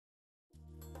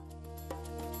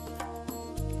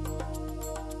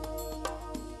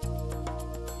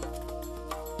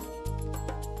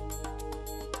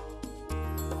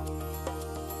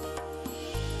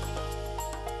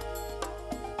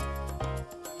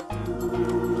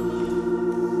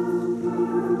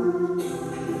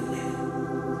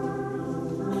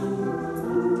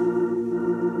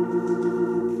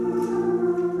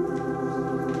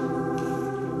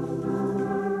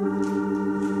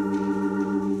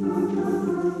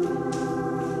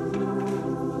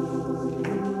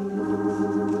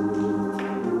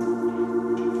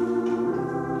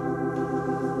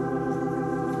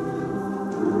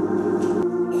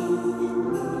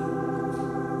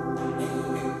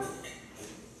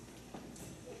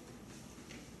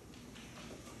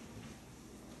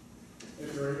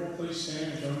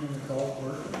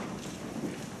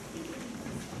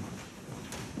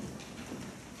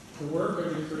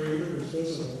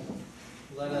visible.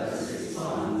 Let us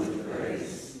respond with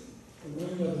praise. The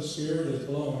wind of the Spirit is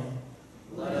blowing.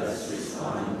 Let us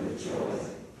respond with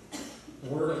joy. The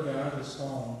Word of God is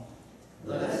calling.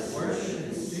 Let us worship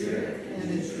in spirit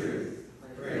and in truth.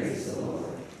 Praise the Lord.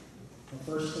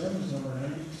 The first hymn is number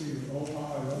 92, Oh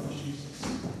How I Love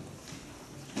Jesus.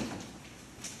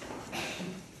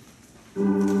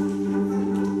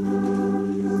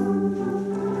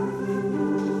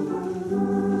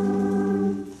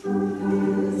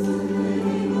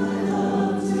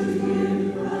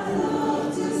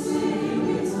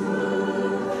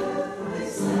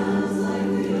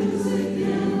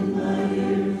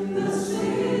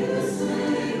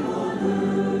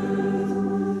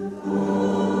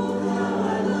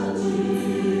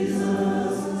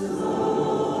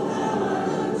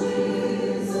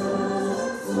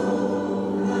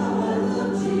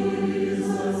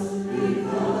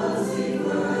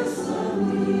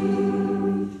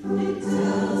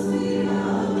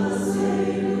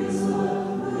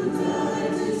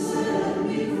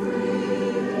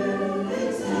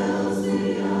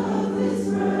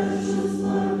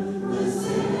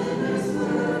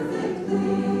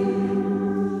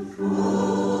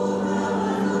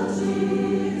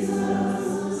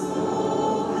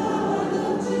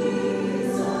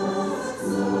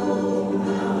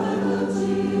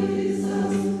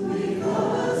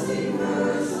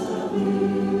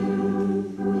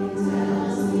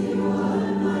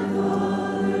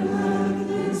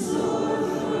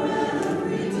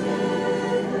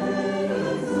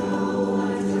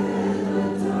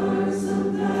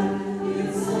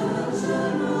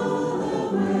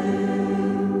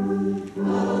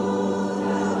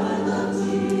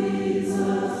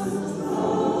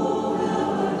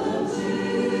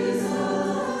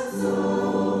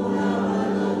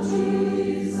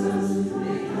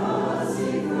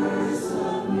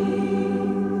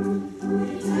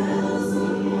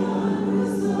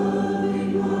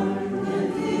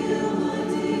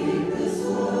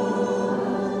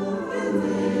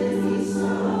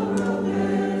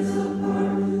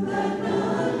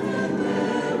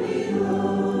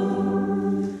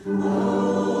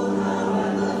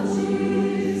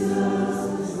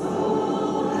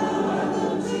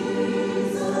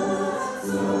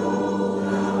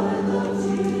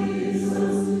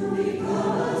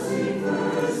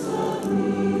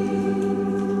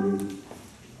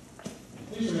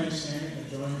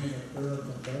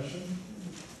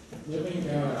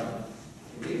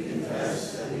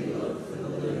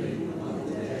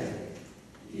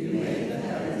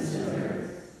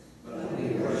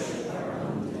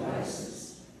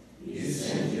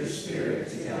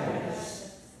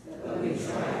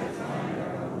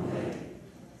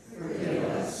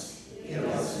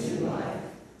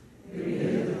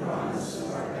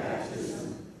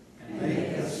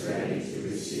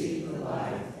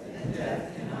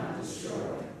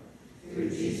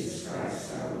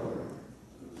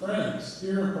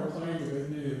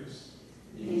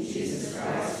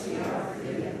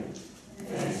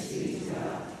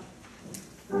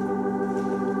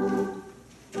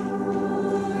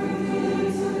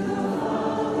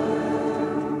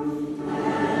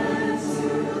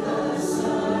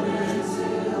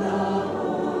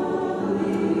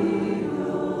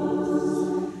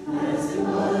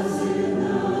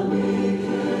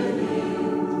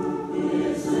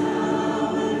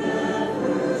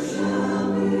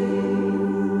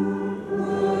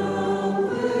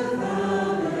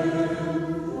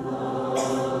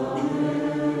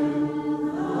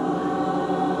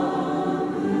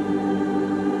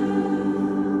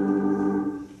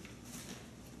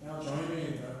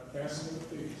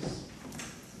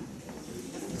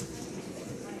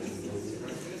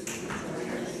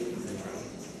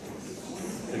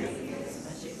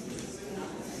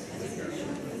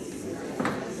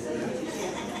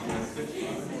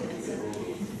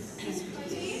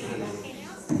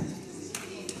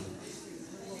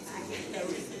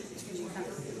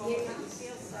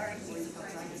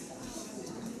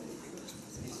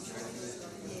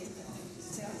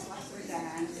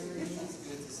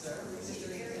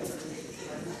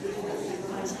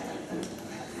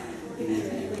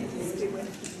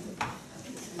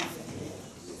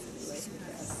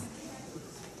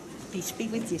 Peace be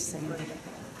with you, Sandy.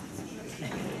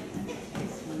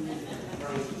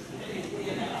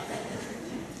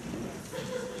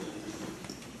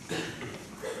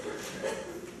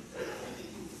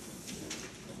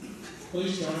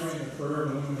 Please join me in the prayer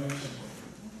of illumination.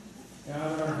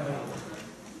 God, our help,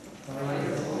 by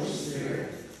your Holy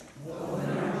Spirit,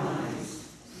 open our minds,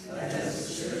 that as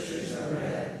the Scriptures are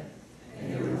read and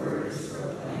your word is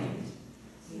proclaimed,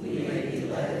 we may be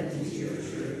led into your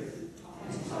truth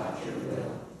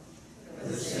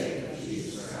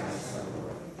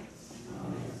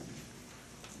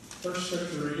First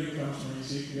scripture reading comes from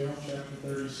Ezekiel chapter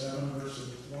 37,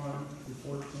 verses 1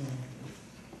 through 14.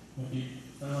 It will be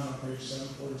found on page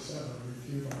 747 of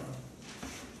your pew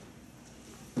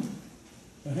Bible.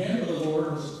 The hand of the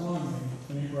Lord was upon me,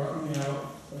 and he brought me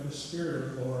out by the Spirit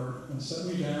of the Lord, and set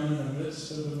me down in the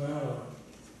midst of the valley.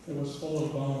 It was full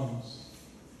of bones.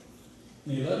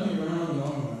 And he led me round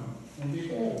among them, and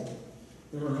behold,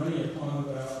 there were many upon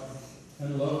the valley,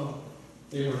 and lo,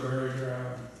 they were very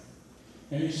dry.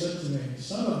 And he said to me,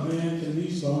 Son of man, can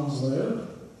these bones live?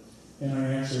 And I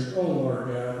answered, O Lord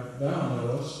God, thou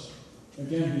knowest.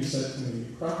 Again he said to me,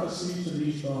 Prophesy to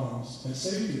these bones, and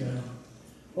say to them,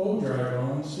 O dry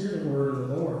bones, hear the word of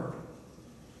the Lord.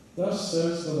 Thus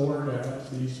says the Lord God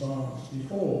to these bones,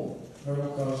 Behold, I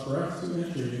will cause breath to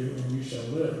enter you, and you shall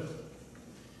live.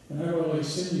 And I will lay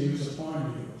sinews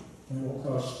upon you, and will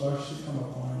cause flesh to come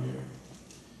upon you,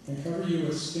 and cover you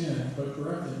with skin, and put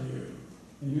breath in you,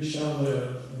 and you shall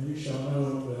live, and you shall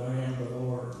know that I am the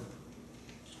Lord.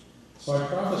 So I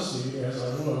prophesied as I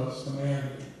was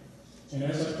commanded. And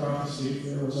as I prophesied,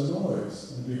 there was a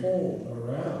noise, and behold,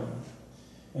 a rattling.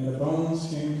 And the bones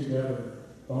came together,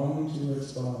 bone to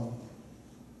its bone.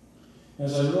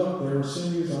 As I looked, there were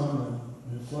sinews on them,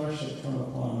 and flesh had come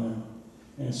upon them,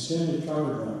 and skin had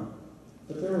covered them,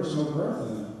 but there was no breath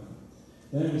in them.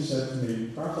 Then he said to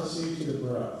me, Prophesy to the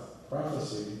breath,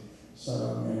 prophesy, Son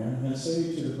of man, and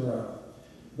say to the breath,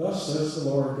 Thus says the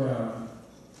Lord God,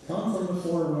 Come from the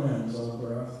four winds, O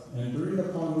breath, and breathe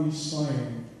upon these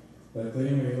slain, that they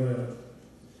may live.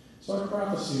 So I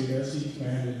prophesied as he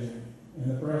commanded me,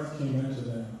 and the breath came into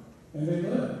them, and they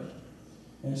lived,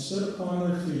 and stood upon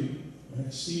their feet, an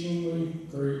exceedingly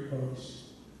great host.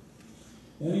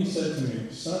 Then he said to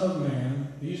me, Son of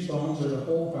man, these bones are the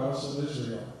whole house of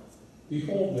Israel.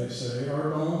 Behold, they say, our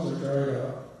bones are dried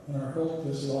up, and our hope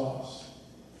is lost.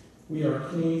 We are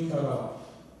clean cut off.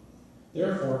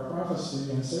 Therefore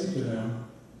prophesy and say to them,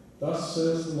 Thus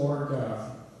says the Lord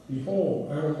God,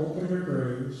 Behold, I will open your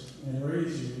graves and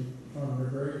raise you from your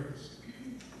graves.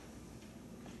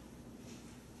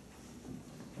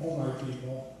 O my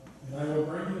people, and I will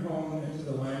bring you home into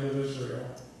the land of Israel,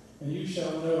 and you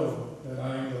shall know that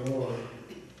I am the Lord,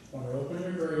 when I open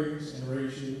your graves and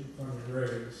raise you from your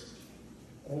graves.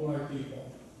 O my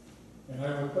people, and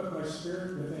I will put my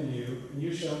spirit within you, and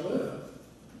you shall live,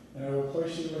 and I will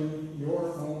place you in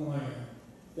your own land.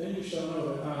 Then you shall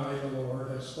know that I, the Lord,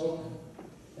 have spoken,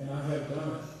 and I have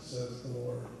done it, says the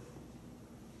Lord.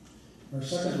 Our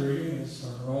second reading is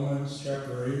from Romans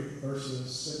chapter 8,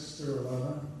 verses 6 through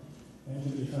 11, and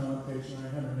can be found on page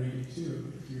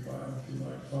 982 if you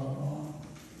like to follow along.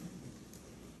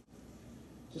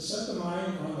 To set the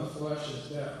mind on the flesh is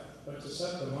death, but to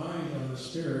set the mind on the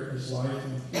Spirit is life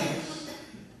and peace.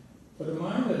 For the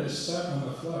mind that is set on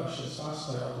the flesh is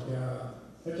hostile to God.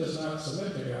 It does not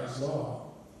submit to God's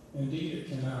law. Indeed, it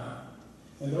cannot.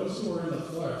 And those who are in the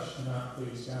flesh cannot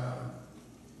please God.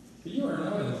 But you are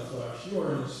not in the flesh, you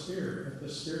are in the Spirit, if the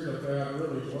Spirit of God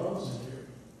really dwells in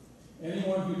you.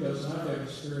 Anyone who does not have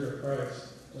the Spirit of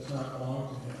Christ does not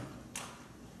belong to him.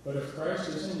 But if Christ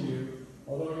is in you,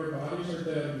 although your bodies are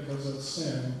dead because of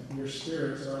sin, your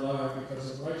spirits are alive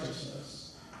because of righteousness.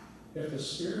 If the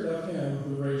Spirit of him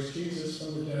who raised Jesus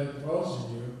from the dead dwells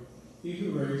in you, he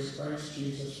who raised Christ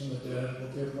Jesus from the dead will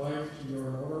give life to your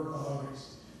mortal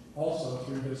bodies also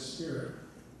through his Spirit,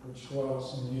 which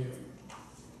dwells in you.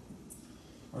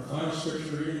 Our final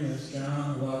scripture reading is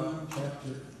John 11,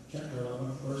 chapter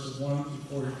 11, verses 1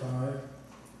 through 45,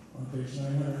 on page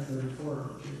 934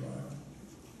 of the Pew Bible.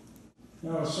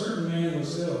 Now a certain man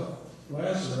was ill,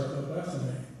 Lazarus of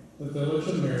Bethany, the village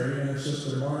of Mary and her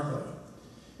sister Martha.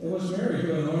 It was Mary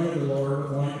who anointed the Lord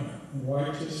with ointment and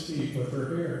wiped his feet with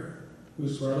her hair,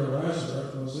 whose brother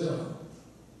Lazarus was ill.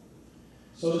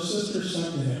 So the sisters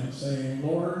sent to him, saying,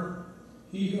 Lord,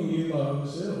 he whom you love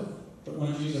is ill. But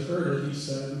when Jesus heard it, he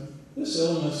said, This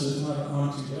illness is not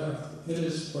unto death, it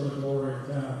is for the glory of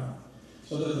God,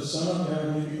 so that the Son of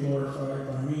God may be glorified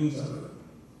by means of it.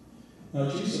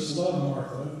 Now Jesus loved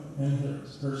Martha and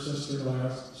her sister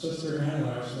and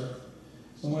Lazarus.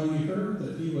 So when he heard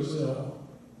that he was ill,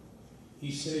 he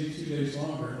stayed 2 days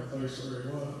longer in the place where he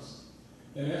was.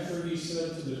 And after he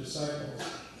said to the disciples,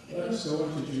 Let us go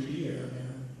into Judea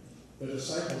again. The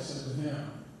disciples said to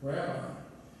him, Rabbi,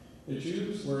 the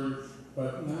Jews were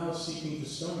but now seeking to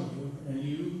stone you, and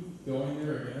you going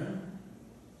there again?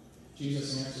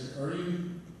 Jesus answered,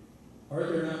 Are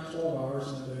there not 12 hours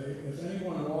in a day? If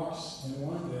anyone walks in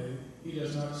one day, he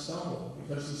does not stumble,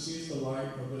 because he sees the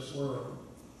light of this world.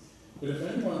 But if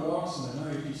anyone walks in the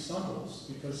night, he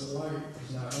stumbles, because the light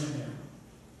is not in him.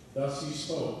 Thus he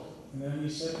spoke, and then he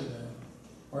said to them,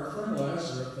 our friend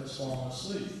Lazarus has fallen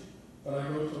asleep, but I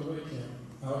go to wake him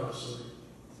out of sleep."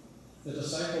 The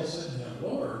disciples said to him,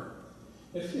 "Lord,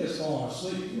 if he has fallen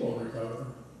asleep, he will recover."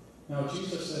 Now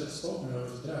Jesus had spoken of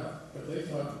his death, but they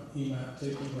thought he meant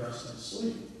taking rest and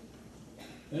sleep.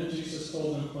 Then Jesus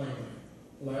told them plainly,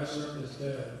 "Lazarus is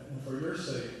dead, and for your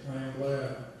sake I am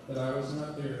glad that I was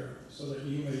not there, so that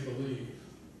you may believe.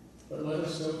 But let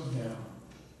us go to him."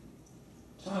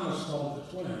 Thomas, called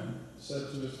the twin,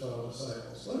 said to his fellow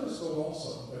disciples, "Let us go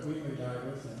also, that we may die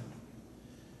with him."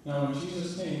 Now when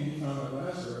Jesus came, he found that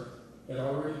Lazarus had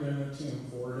already been in the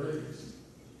tomb 4 days.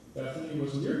 Bethany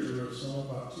was near Jerusalem,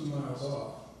 about 2 miles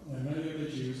off, and many of the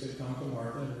Jews had come to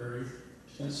Martha and Mary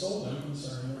to console them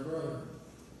concerning their brother.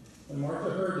 When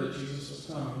Martha heard that Jesus was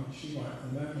coming, she went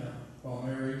and met him, while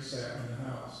Mary sat in the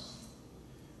house.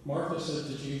 Martha said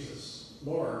to Jesus,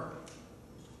 "Lord,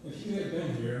 if you had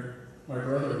been here, my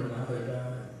brother would not have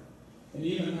died. And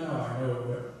even now I know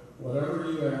that whatever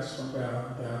you ask from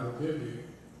God, God will give you."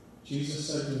 Jesus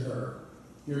said to her,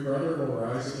 "Your brother will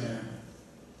rise again."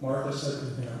 Martha said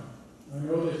to him, "I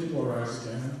know that he will rise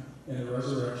again in the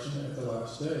resurrection at the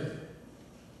last day."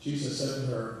 Jesus said to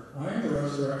her, "I am the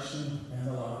resurrection and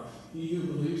the life. He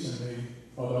who believes in me,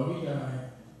 although he die,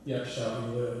 yet shall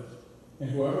he live. And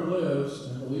whoever lives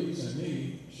and believes in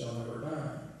me shall never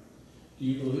die. Do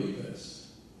you believe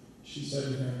this?" She said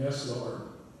to him, "Yes, Lord.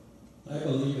 I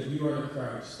believe that you are the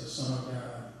Christ, the Son of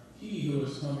God, he who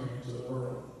is coming into the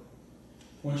world."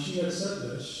 When she had said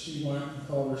this, she went and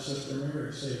called her sister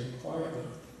Mary, saying quietly,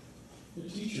 "The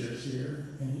teacher is here,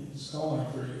 and he is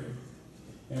calling for you."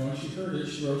 And when she heard it,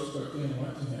 she rose quickly and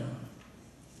went to him.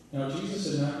 Now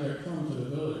Jesus had not yet come to the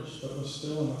village, but was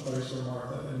still in the place where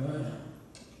Martha had met him.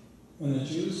 When the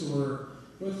Jews who were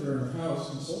with her in the house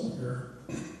consoling her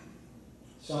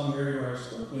saw Mary rise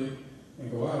quickly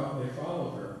and go out, they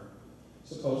followed her,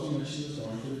 supposing that she was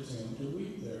going to the tomb to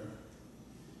weep there.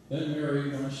 Then Mary,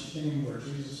 when she came where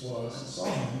Jesus was and saw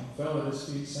him, fell at his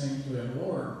feet, saying to him,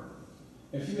 "Lord,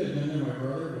 if you had been there, my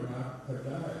brother would not have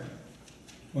died."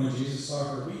 When Jesus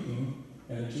saw her weeping,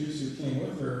 and the Jews who came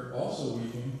with her also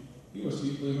weeping, he was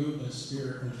deeply moved in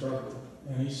spirit and troubled.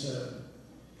 And he said,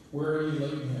 "Where are you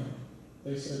laying him?"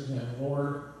 They said to him,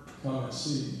 "Lord, come and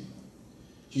see."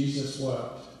 Jesus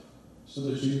wept. So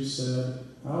the Jews said,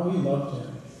 "How he loved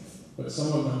him." But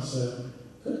some of them said,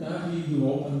 "Could not he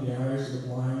who opened the eyes of the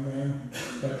blind man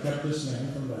have kept this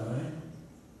man from dying?"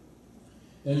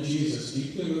 Then Jesus,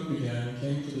 deeply moved again,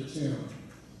 came to the tomb.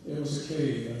 It was a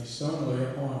cave, and a stone lay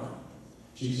upon it.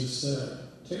 Jesus said,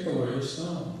 "Take away the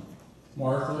stone."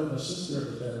 Martha, the sister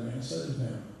of the dead man, said to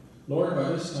him, "Lord,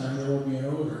 by this time there will be an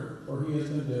odor, for he has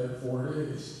been dead 4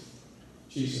 days."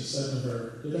 Jesus said to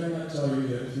her, "Did I not tell you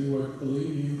that if you would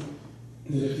believe,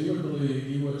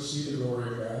 you would see the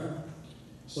glory of God?"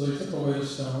 So they took away the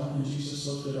stone, and Jesus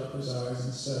lifted up his eyes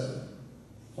and said,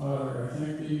 "Father, I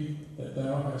thank thee that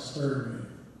thou hast heard me.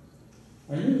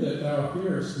 I knew that thou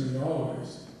hearest me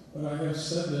always, but I have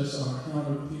said this on account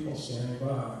of the people standing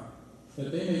by,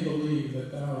 that they may believe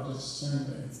that thou didst send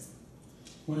me."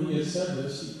 When he had said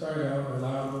this, he cried out in a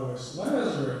loud voice,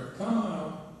 "Lazarus, come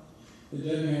out!" The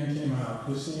dead man came out,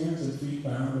 his hands and feet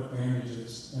bound with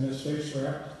bandages, and his face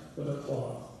wrapped with a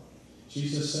cloth.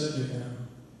 Jesus said to him,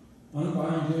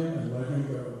 "Unbind him and let him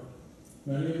go."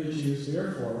 Many of the Jews,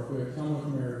 therefore, who had come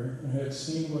with Mary and had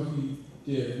seen what he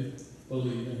did,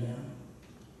 believed in him.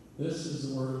 This is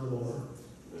the word of the Lord.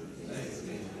 Thanks be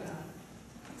to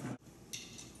God.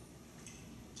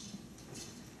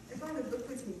 I brought a book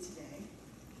with me today.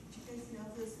 Did you guys know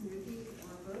this movie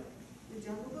or book, The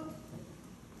Jungle Book?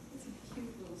 It's a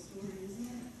cute little story, isn't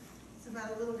it? It's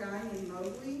about a little guy named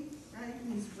Mowgli, right?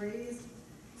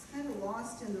 He's kind of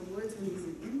lost in the woods when he's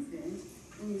an infant,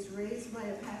 and he's raised by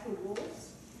a pack of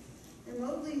wolves. And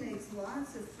Mowgli makes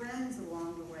lots of friends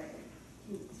along the way.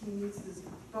 He meets this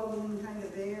bubbling kind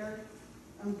of bear,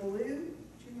 Baloo. Do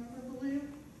you remember Baloo,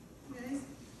 you guys?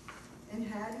 And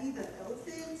Hattie, the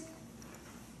elephant.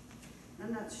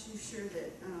 I'm not too sure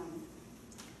that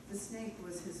the snake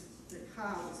was the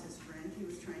cow was his friend. He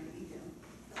was trying to eat him.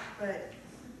 But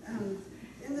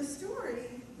in the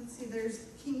story, let's see, there's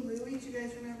King Louie. Do you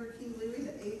guys remember King Louie,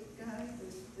 the ape guy,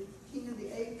 the king of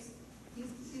the apes?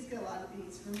 He's got a lot of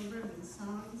beats, remember, in the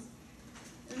songs.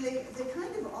 And they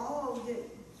kind of all get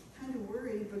kind of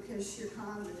worried because Shere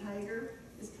Khan, the tiger,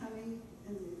 is coming,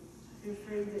 and they're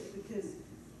afraid that because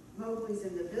Mowgli's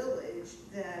in the village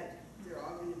that they're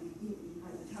all going to be eaten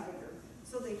by the tiger.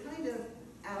 So they kind of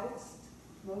oust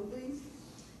Mowgli,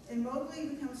 and Mowgli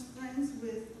becomes friends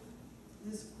with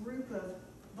this group of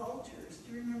vultures.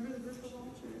 Do you remember the group of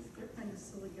vultures? They're kind of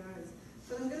silly guys.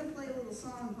 But I'm going to play a little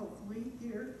song, hopefully,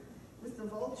 here. with the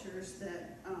vultures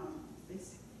that, so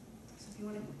if you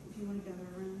want to gather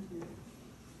around here.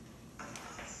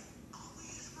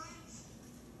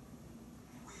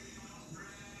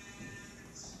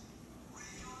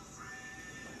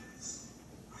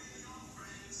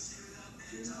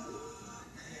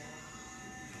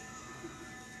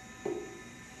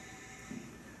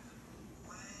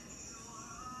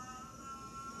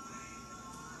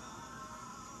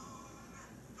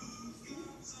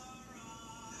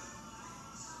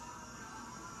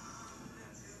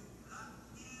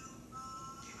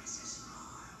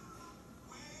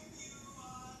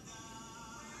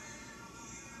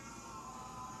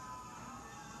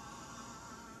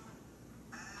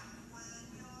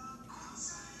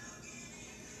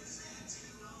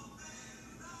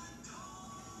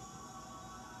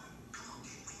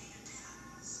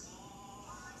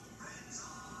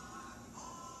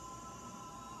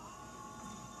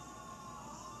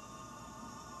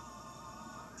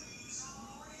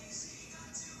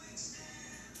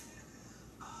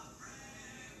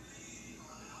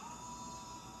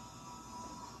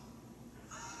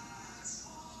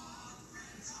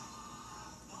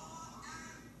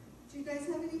 Do you guys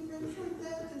have any friends like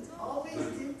that? That's always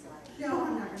did. No,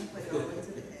 I'm not going to play all the way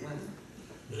to the end.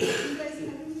 Do you guys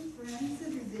have any friends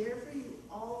that are there for you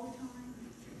all the time?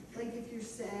 Like if you're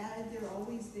sad, they're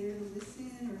always there to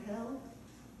listen or help?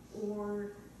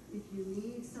 Or if you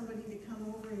need somebody to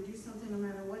come over and do something, no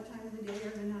matter what time of the day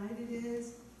or the night it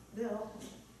is, they're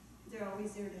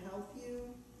always there to help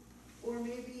you? Or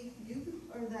maybe you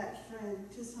are that friend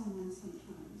to someone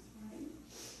sometimes, right?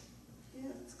 Yeah,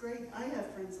 it's great. I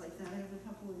have friends like that. I have a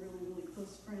couple of really, really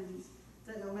close friends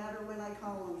that no matter when I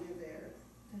call them, they're there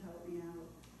to help me out.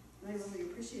 And I really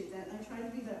appreciate that. And I try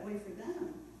to be that way for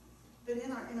them. But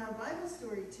in our Bible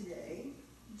story today,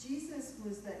 Jesus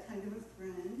was that kind of a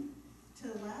friend to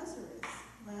Lazarus.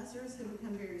 Lazarus had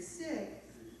become very sick,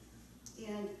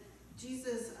 and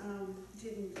Jesus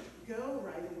didn't go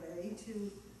right away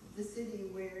to the city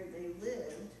where they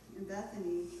lived, in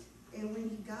Bethany. And when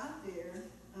he got there,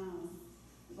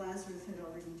 Lazarus had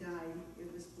already died.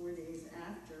 It was 4 days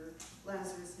after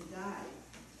Lazarus had died.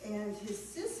 And his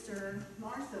sister,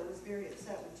 Martha, was very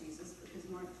upset with Jesus because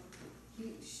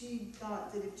she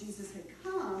thought that if Jesus had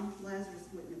come, Lazarus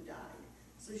wouldn't have died.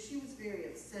 So she was very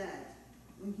upset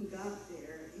when he got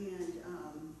there. And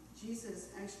Jesus,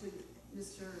 actually,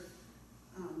 Mr.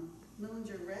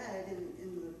 Millinger read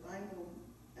in the Bible,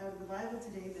 out of the Bible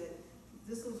today, that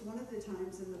this was one of the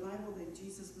times in the Bible that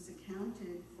Jesus was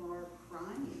accounted for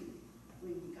crying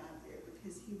when he got there,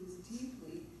 because he was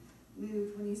deeply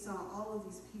moved when he saw all of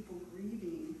these people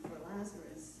grieving for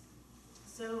Lazarus.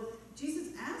 So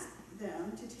Jesus asked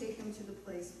them to take him to the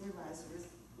place where Lazarus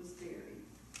was buried.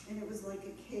 And it was like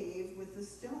a cave with a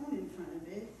stone in front of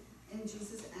it. And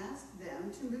Jesus asked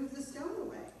them to move the stone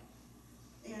away.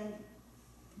 And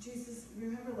Jesus,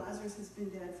 remember, Lazarus has been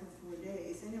dead for 4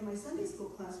 days. And in my Sunday school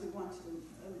class, we watched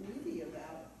a movie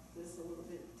about this a little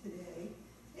bit today.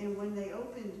 And when they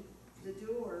opened the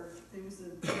door, there was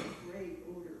a great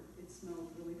odor. It smelled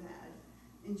really bad.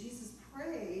 And Jesus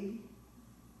prayed,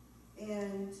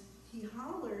 and he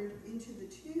hollered into the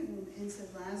tomb and said,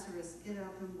 "Lazarus, get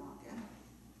up and walk out."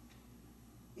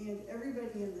 And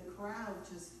everybody in the crowd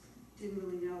just didn't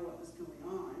really know what was going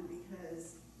on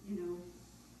because,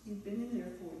 he'd been in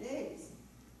there 4 days.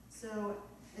 So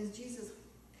as Jesus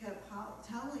kept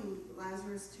telling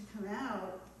Lazarus to come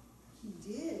out, he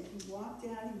did. He walked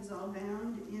out. He was all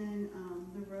bound in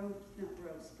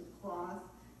cloth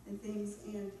and things,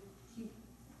 and he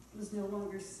was no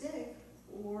longer sick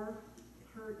or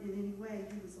hurt in any way.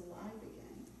 He was alive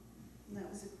again. And that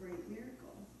was a great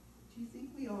miracle. Do you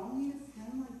think we all need a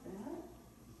friend like that?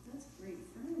 That's a great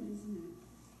friend, isn't it?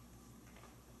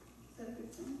 Is that a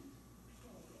good friend?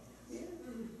 Yeah.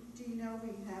 Do you know we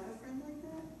have a friend like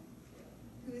that?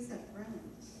 Who is that friend?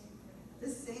 The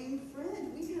same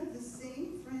friend. We have the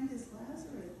same friend as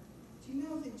Lazarus. Do you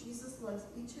know that Jesus loves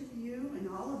each of you and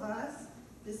all of us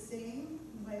the same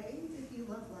way that he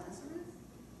loved Lazarus?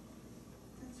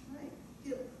 That's right.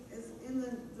 As in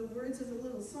the words of the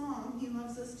little song, he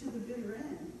loves us to the bitter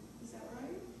end. Is that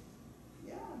right?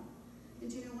 Yeah.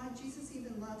 And you know what? Jesus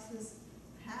even loves us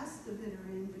past the bitter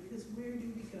end, because where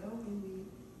do we go when we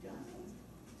die?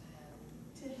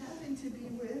 To heaven, to be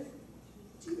with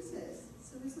Jesus.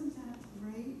 So isn't that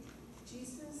great?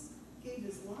 Jesus gave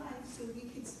his life so we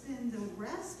could spend the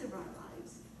rest of our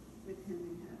lives with him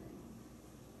in heaven.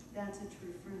 That's a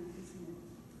true friend, isn't it?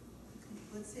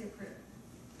 Let's say a prayer.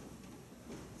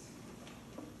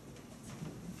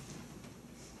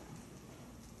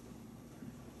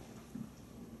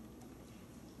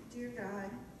 Dear God,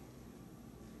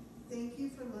 Thank you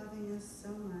for loving us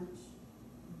so much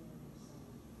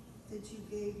that you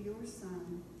gave your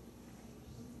Son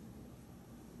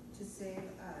to save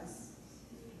us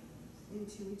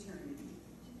into eternity.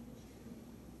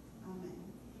 Amen.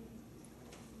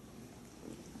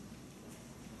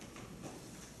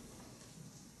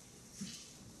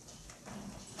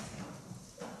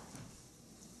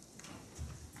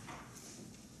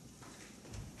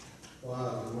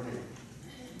 Wow, good morning.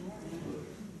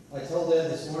 I told Ed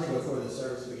this morning before the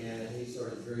service began that he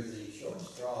sort of drew the short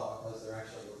straw because there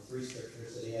actually were 3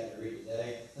 scriptures that he had to read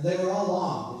today, and they were all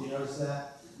long. Did you notice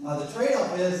that? The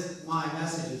trade-off is my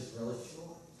message is really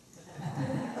short. You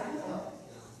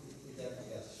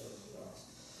definitely got the short straws.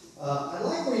 I'd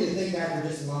like for you to think back for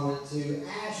just a moment to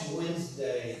Ash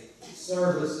Wednesday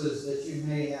services that you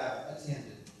may have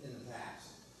attended in the past.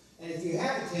 And if you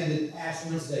have attended Ash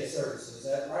Wednesday services,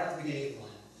 right at the beginning of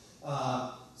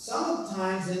Lent,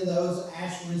 sometimes in those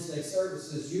Ash Wednesday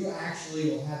services, you actually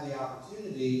will have the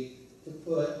opportunity to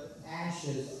put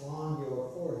ashes on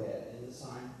your forehead in the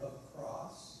sign of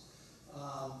cross.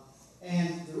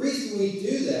 And the reason we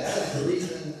do that, and the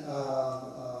reason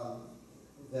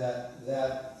that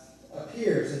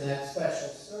appears in that special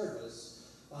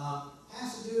service,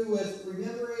 has to do with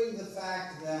remembering the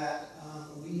fact that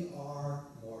we are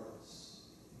mortals.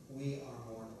 We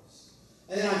are mortals.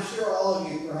 And then I'm sure all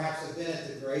of you perhaps have been at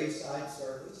the graveside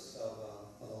service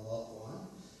of a loved one,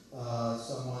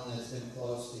 someone that's been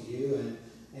close to you.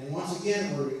 And once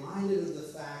again, we're reminded of the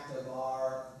fact of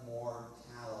our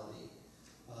mortality,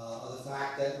 of the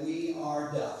fact that we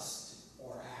are dust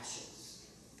or ashes,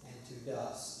 and to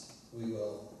dust we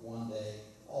will one day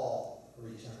all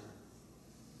return.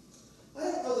 I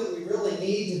don't know that we really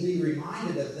need to be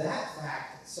reminded of that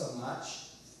fact so much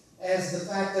as the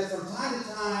fact that from time to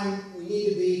time we need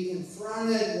to be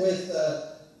confronted with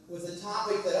a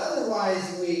topic that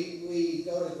otherwise we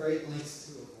go to great lengths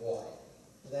to avoid,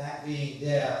 that being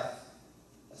death,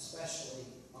 especially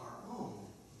our own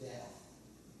death,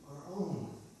 our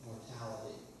own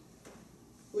mortality,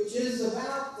 which is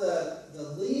about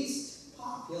the least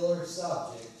popular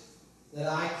subject that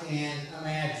I can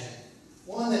imagine,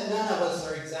 one that none of us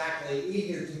are exactly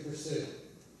eager to pursue.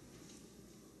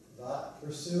 But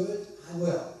pursue it, I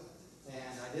will.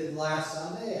 And I did last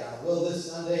Sunday, I will this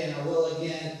Sunday, and I will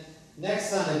again next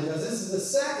Sunday, because this is the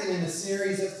second in a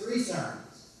series of 3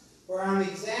 sermons where I'm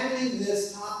examining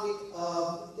this topic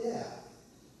of death.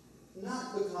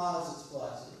 Not because it's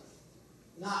pleasant,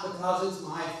 not because it's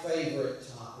my favorite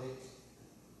topic,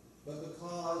 but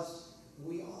because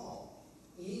we all,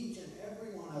 each and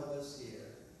every one of us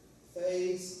here,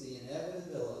 face the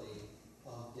inevitability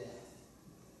of death.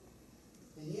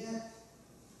 And yet,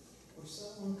 we're so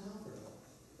uncomfortable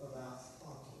about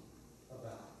talking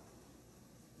about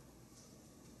it.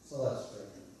 So let's pray.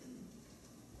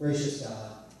 Gracious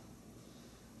God,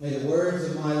 may the words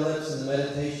of my lips and the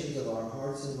meditations of our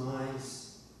hearts and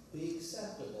minds be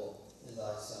acceptable in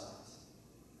thy sight,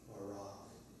 our rock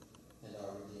and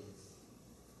our redeemer.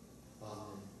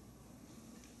 Amen.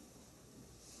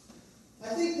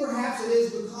 I think perhaps it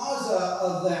is because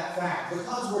of that fact,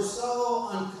 because we're so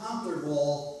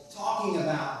uncomfortable talking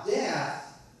about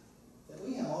death, that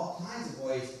we have all kinds of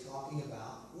ways of talking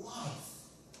about life,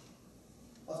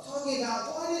 of talking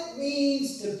about what it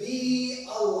means to be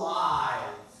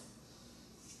alive.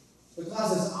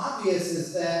 Because as obvious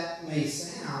as that may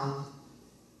sound,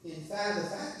 in fact, the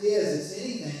fact is it's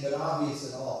anything but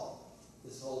obvious at all,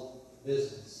 this whole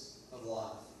business of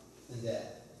life and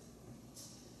death.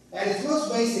 At its most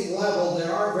basic level,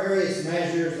 there are various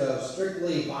measures of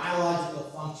strictly biological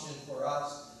function for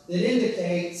us that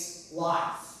indicates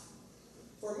life.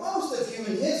 For most of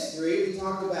human history, we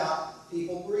talked about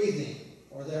people breathing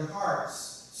or their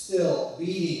hearts still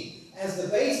beating as the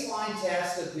baseline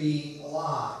test of being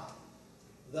alive.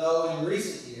 Though in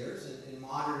recent years, in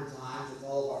modern times, with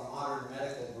all of our modern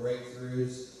medical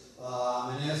breakthroughs,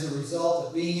 and as a result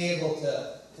of being able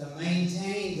to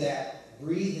maintain that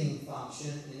breathing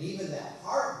function and even that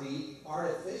heartbeat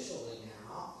artificially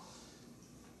now,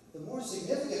 the more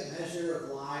significant measure of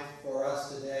life for us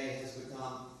today has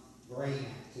become brain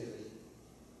activity.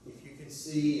 If you can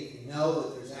see, if you know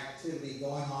that there's activity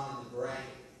going on in the brain,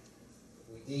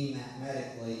 we deem that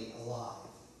medically alive.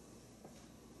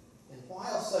 And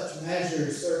while such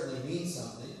measures certainly mean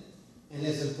something, and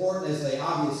as important as they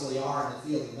obviously are in the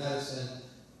field of medicine,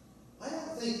 I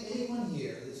don't think anyone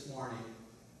here this morning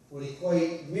would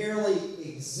equate merely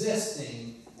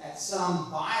existing at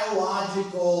some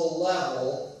biological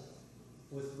level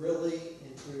with really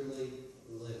and truly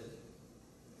living.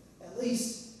 At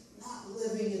least not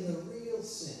living in the real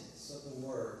sense of the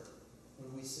word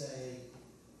when we say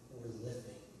we're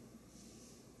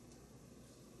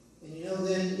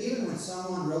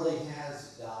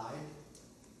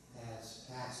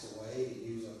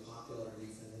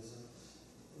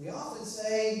often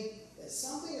say that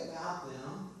something about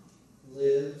them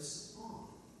lives on.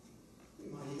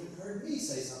 You might even heard me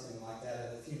say something like that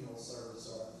at a funeral service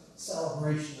or a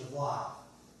celebration of life.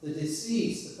 The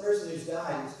deceased, the person who's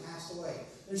died, who's passed away.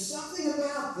 There's something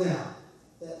about them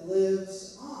that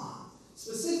lives on.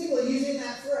 Specifically using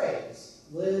that phrase,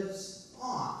 lives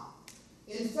on.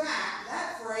 In fact,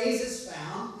 that phrase is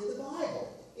found in the Bible.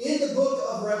 In the book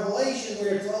of Revelation, we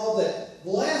are told that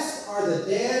blessed are the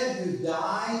dead who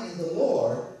die in the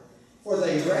Lord, for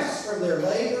they rest from their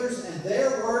labors, and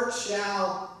their work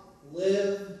shall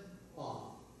live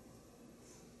on.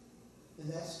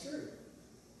 And that's true.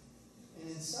 And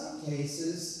in some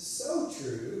cases, so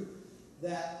true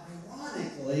that,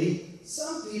 ironically,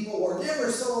 some people were never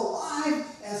so alive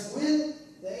as when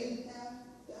they have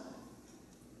died.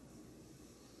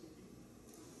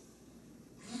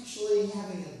 Actually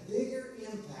having a bigger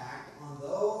impact on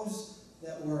those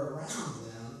that were around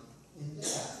them in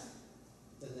death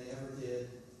than they ever did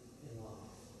in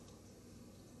life.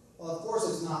 Well, of course,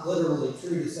 it's not literally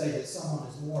true to say that someone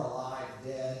is more alive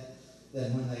dead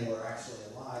than when they were actually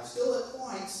alive. Still, it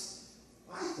points,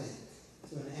 I think,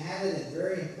 to an added and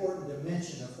very important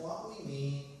dimension of what we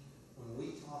mean when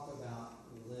we talk about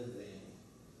living.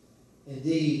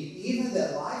 Indeed, even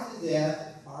that life and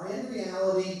death are in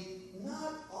reality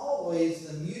not always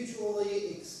the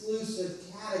mutually exclusive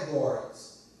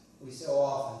categories we so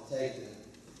often take them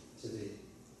to be.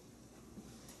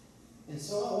 And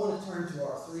so I want to turn to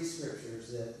our three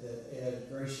scriptures that Ed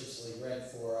graciously read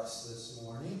for us this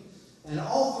morning. And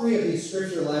all three of these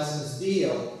scripture lessons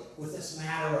deal with this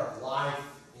matter of life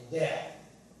and death.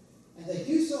 And they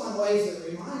do so in ways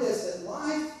that remind us that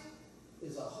life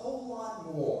is a whole lot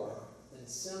more than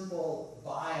simple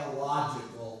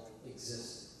biological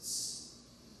existence.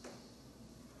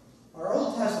 Our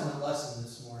Old Testament lesson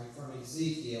this morning from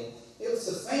Ezekiel, it was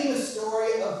the famous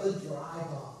story of the dry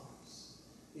bones.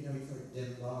 You know, you've heard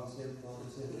dim bones,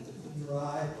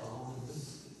 dry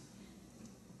bones.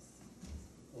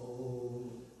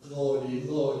 Oh, Lordy,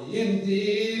 Lordy,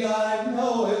 indeed I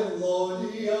know it,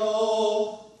 Lordy,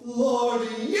 oh,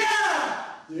 Lordy, yeah!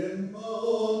 Dim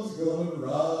bones gonna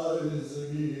rise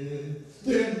again,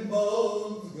 dim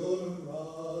bones gonna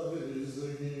rise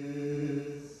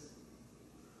again.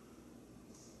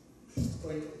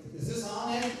 Wait, is this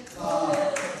on it?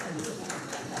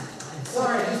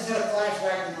 Sorry, I just had a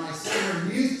flashback to my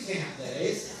summer youth camp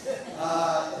days. It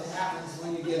happens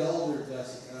when you get older,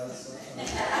 Jessica. So,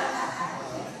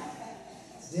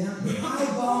 dim dry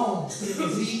bones,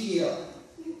 Ezekiel.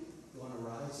 You want to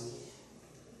rise again?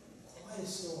 Quite a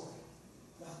story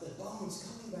about the bones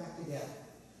coming back together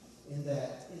in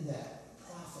that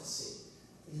prophecy,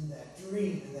 in that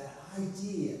dream, in that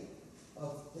idea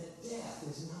of that death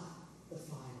is not the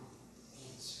final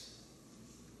answer.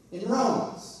 In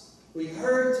Romans, we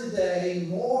heard today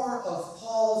more of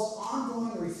Paul's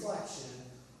ongoing reflection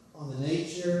on the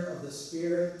nature of the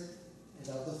Spirit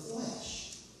and of the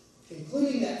flesh,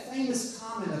 including that famous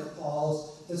comment of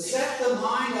Paul's, to set the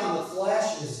mind on the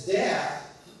flesh is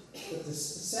death, but to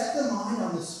set the mind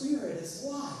on the Spirit is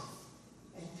life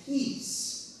and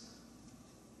peace.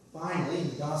 Finally, in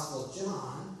the Gospel of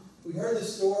John, we heard the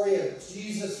story of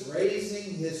Jesus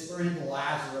raising his friend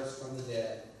Lazarus from the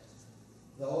dead.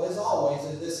 Though, as always,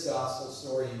 in this gospel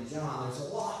story in John, there's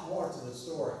a lot more to the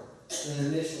story than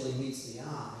initially meets the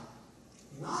eye.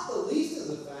 Not the least of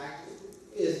the fact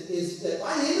is that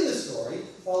by the end of the story,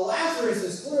 while Lazarus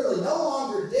is clearly no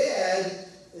longer dead,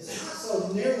 it's not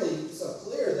so nearly so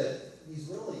clear that he's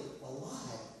really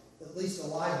alive, at least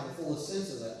alive in the fullest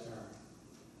sense of that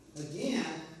term. Again,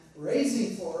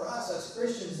 raising for us as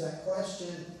Christians that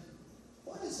question,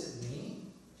 what does it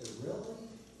mean to really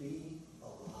be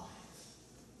alive?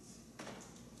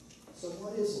 So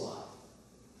what is life?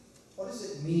 What does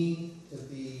it mean to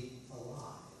be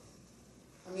alive?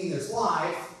 I mean, there's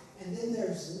life, and then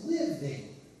there's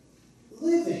living.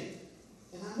 Living.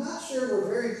 And I'm not sure we're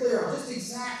very clear on just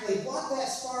exactly what that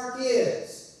spark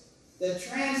is that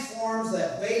transforms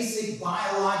that basic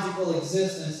biological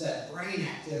existence, that brain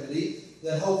activity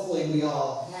that hopefully we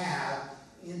all have,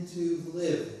 into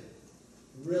living.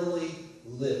 Really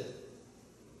living.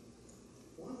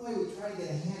 One way we try to get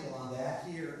a handle on that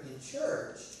here in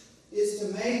church is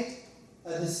to make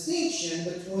a distinction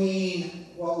between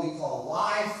what we call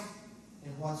life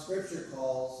and what Scripture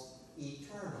calls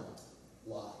eternal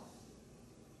life.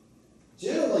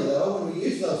 Generally, though, when we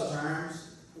use those terms,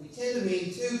 we tend to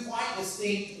mean two quite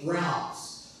distinct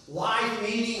realms. Life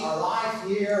meaning our life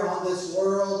here on this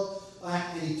world,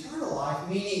 and eternal life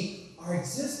meaning our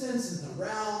existence in the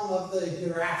realm of the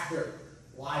hereafter,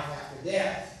 life after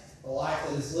death. a life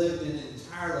that is lived in an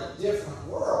entirely different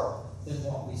world than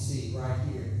what we see right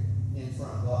here in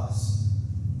front of us.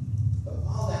 But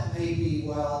while that may be,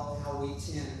 well, how we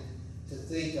tend to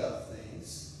think of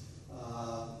things,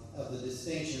 of the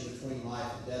distinction between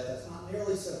life and death, that's not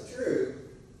nearly so true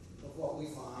of what we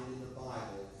find in the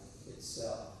Bible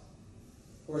itself.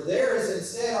 Where there is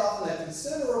instead often a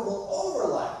considerable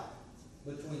overlap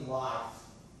between life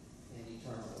and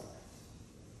eternal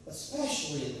life,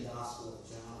 especially in the Gospel of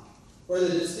John, where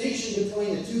the distinction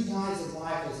between the two kinds of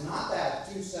life is not that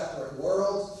of two separate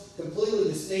worlds, completely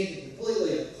distinct and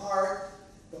completely apart,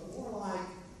 but more like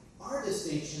our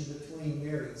distinction between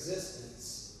mere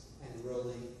existence and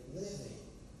really living.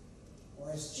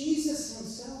 Or as Jesus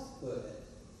himself put it,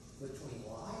 between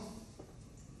life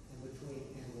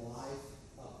and life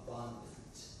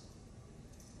abundant.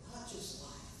 Not just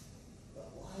life,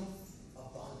 but life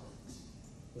abundant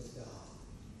with God.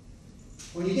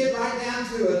 When you get right down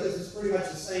to it, this is pretty much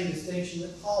the same distinction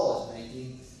that Paul is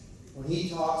making when he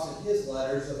talks in his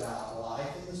letters about life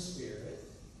in the Spirit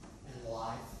and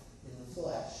life in the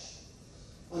flesh.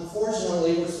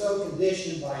 Unfortunately, we're so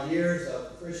conditioned by years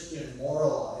of Christian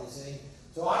moralizing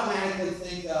to automatically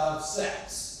think of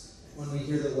sex when we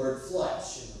hear the word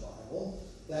flesh in the Bible,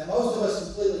 that most of us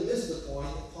completely miss the point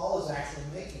that Paul is actually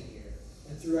making here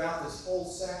and throughout this whole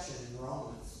section in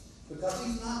Romans, because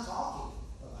he's not talking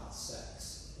about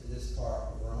sex in this part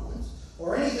of Romans,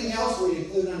 or anything else we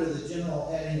include under the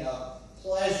general heading of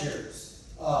pleasures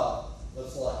of the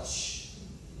flesh.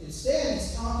 Instead,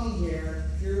 he's talking here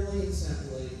purely and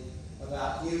simply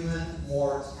about human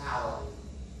mortality,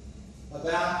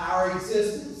 about our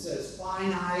existence as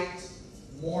finite,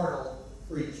 mortal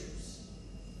creatures.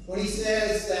 When he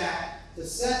says that to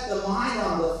set the mind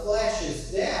on the flesh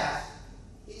is death,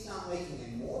 he's not making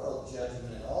a moral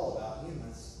judgment at all about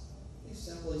humans. He's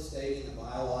simply stating a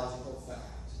biological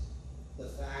fact, the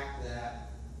fact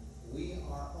that we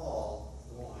are all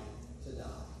going to die.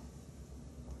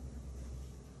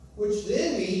 Which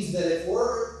then means that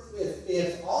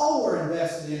if all we're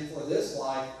invested in for this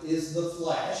life is the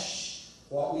flesh,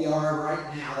 what we are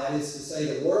right now, that is to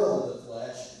say the world of the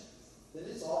flesh, then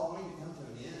it's all going to come to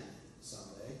an end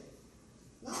someday.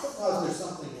 Not because there's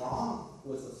something wrong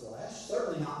with the flesh,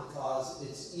 certainly not because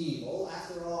it's evil.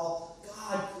 After all,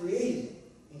 God created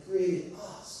it and created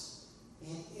us.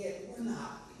 And we're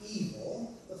not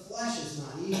evil. The flesh is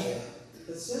not evil,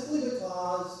 but simply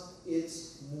because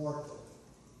it's mortal.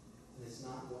 And it's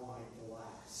not going to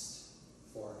last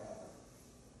forever.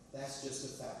 That's just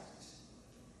a fact.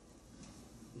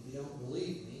 If you don't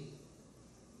believe me,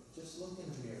 just look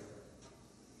in the mirror.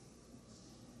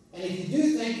 And if you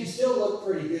do think you still look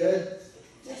pretty good,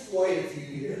 just wait a few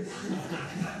years.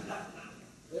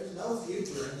 There's no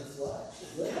future in the flesh.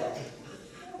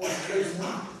 There's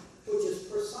not. Which is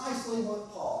precisely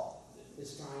what Paul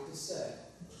is trying to say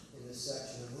in this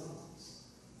section of Romans.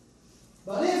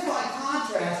 But if, by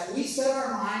contrast, we set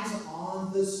our minds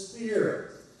on the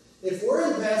Spirit, if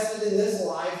we're invested in this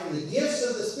life and the gifts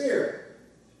of the Spirit,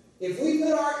 if we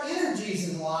put our energies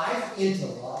in life into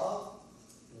love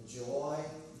and joy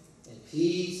and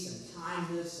peace and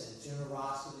kindness and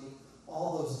generosity,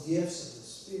 all those gifts of the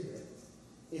Spirit,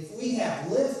 if we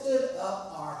have lifted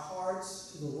up our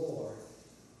hearts to the Lord,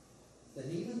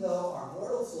 then even though our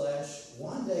mortal flesh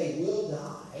one day will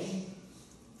die,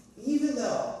 even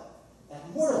though that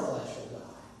mortal flesh will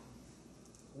die,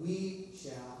 we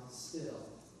shall still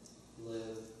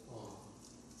live on.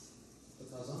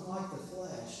 Because unlike the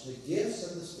flesh, the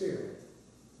gifts of the Spirit,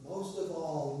 most of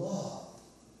all love,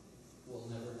 will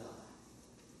never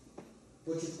die.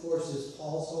 Which, of course, is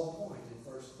Paul's whole point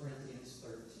in 1 Corinthians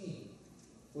 13,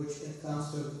 which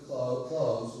comes to a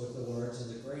close with the words,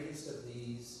 and the greatest of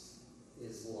these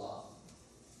is love.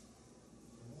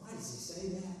 And why does he say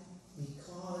that?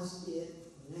 Because it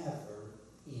never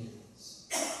ends.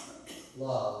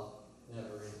 Love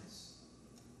never ends.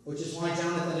 Which is why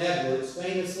Jonathan Edwards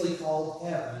famously called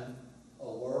heaven a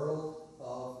world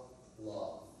of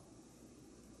love.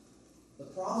 The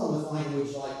problem with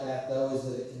language like that, though, is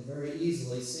that it can very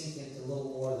easily sink into little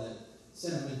more than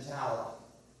sentimentality,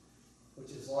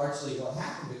 which is largely what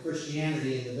happened to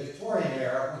Christianity in the Victorian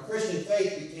era, when Christian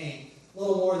faith became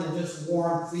little more than just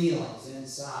warm feelings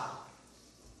inside.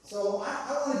 So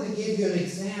I wanted to give you an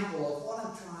example of what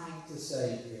I'm trying to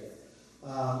say here.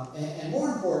 And more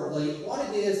importantly, what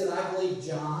it is that I believe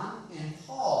John and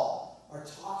Paul are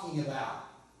talking about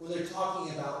when they're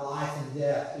talking about life and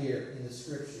death here in the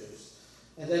Scriptures.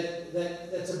 And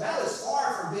that's about as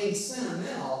far from being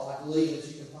sentimental, I believe,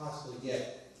 as you can possibly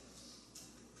get.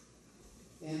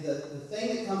 And the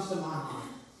thing that comes to my mind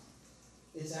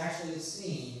is actually a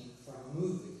scene from a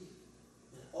movie.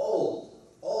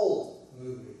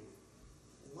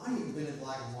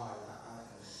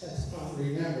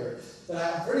 remember. But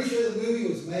I'm pretty sure the movie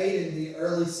was made in the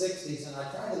early 60s, and I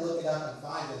tried to look it up and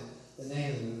find the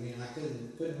name of the movie, and I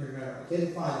couldn't remember. I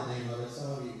couldn't find the name of it.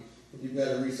 Some of you could do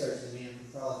better research than me and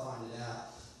can probably find it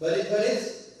out. But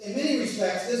it's, in many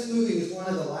respects, this movie was one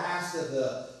of the last of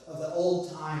the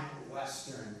old-time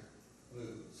Western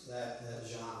movies, that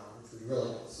genre, which we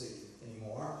really don't see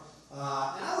anymore. And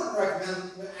I would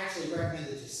actually recommend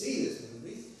that you see this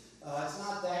movie. It's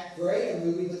not that great a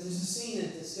movie, but there's a scene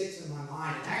that sticks in my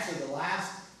mind. And actually, the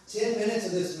last 10 minutes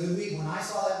of this movie, when I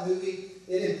saw that movie,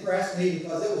 it impressed me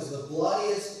because it was the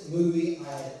bloodiest movie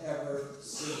I had ever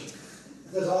seen.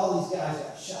 Because all these guys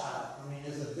got shot up. I mean,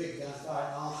 there's a big gunfight,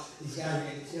 and all these guys are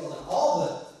getting killed. And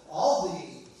all the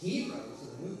heroes of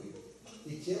the movie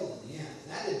get killed in the end.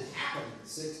 And that didn't happen in the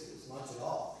 60s much at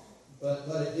all. But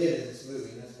it did in this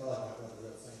movie, and that's probably not one of the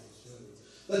real famous movies.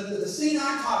 But the scene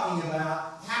I'm talking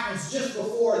about happens just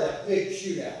before that big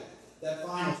shootout, that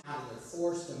final time, and they're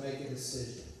forced to make a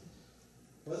decision.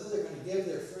 Whether they're going to give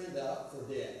their friend up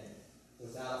for dead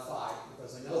without a fight,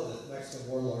 because they know the Mexican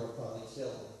warlord will probably kill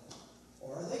them,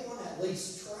 or are they going to at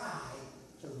least try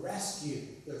to rescue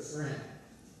their friend,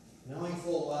 knowing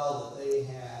full well that they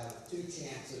have two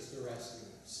chances to rescue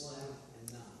him, slim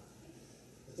and none.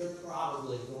 But they're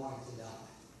probably going to die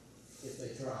if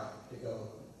they try to go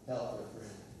help their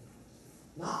friend.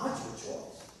 Not much of a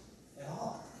choice at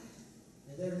all.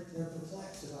 And they're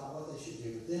perplexed about what they should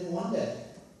do. But then one day,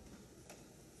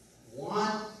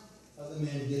 one of the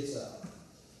men gets up,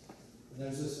 and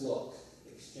there's this look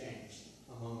exchanged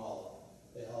among all of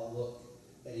them. They all look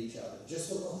at each other.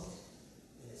 Just a look.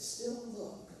 And it's still a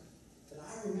look that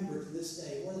I remember to this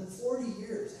day, more than 40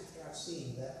 years after I've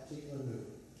seen that particular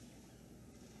movie.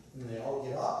 And they all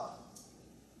get up,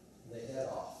 and they head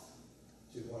off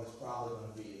to what is probably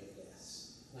going to be their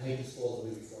deaths. I hate to spoil the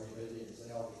movie for you, but it is.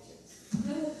 They all get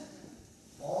killed.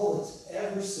 All that's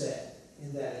ever said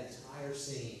in that entire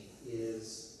scene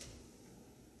is,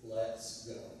 let's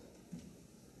go.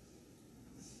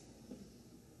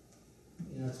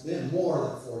 You know, it's been more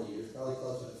than 40 years, probably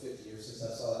closer to 50 years since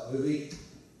I saw that movie.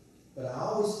 But I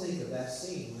always think of that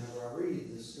scene whenever I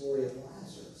read the story of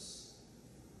Lazarus.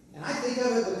 And I think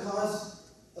of it because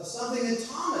of something that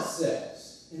Thomas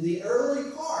says in the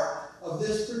early part of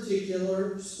this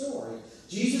particular story.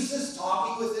 Jesus is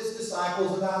talking with his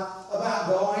disciples about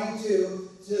going to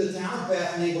the town of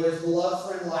Bethany, where his beloved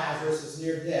friend Lazarus is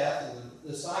near death, and the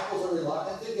disciples are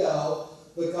reluctant to go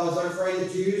because they're afraid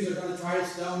the Jews are going to try to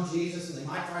stone Jesus, and they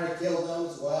might try to kill them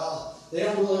as well. They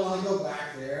don't really want to go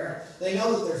back there. They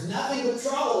know that there's nothing but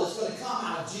trouble that's going to come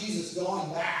out of Jesus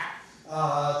going back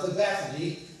to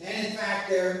Bethany. And in fact,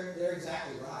 they're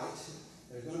exactly right.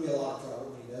 There's going to be a lot of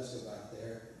trouble when he does go back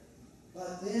there.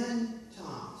 But then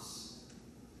Thomas.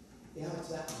 Yeah, it's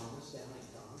that Thomas, doubting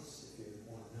Thomas, if you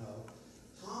want to know.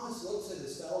 Thomas looks at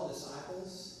his fellow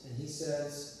disciples and he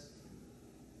says,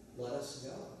 let us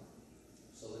go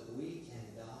so that we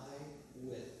can die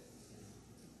with him.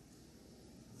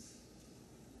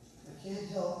 I can't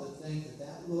help but think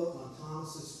that look on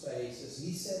Thomas's face as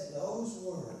he said those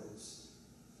words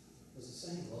was the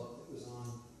same look that was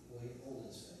on Wade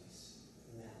Holden's face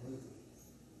in that movie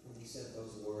when he said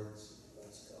those words,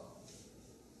 let's go.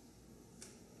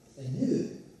 They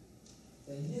knew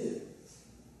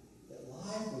that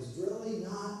life was really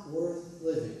not worth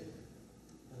living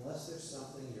unless there's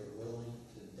something you're willing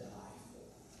to die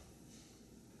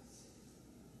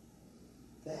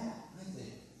for. That, I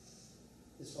think,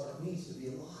 is what it means to be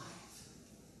alive.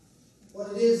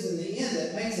 What it is in the end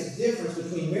that makes a difference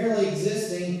between merely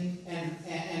existing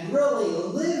and really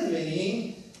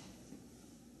living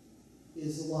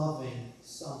is loving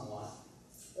someone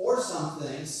or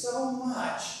something so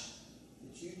much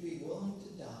that you'd be willing to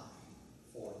die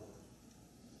for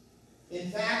them.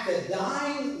 In fact, that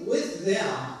dying with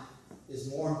them is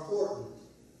more important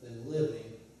than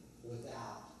living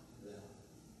without them.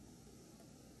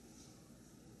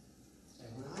 And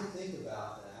when I think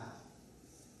about that,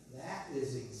 that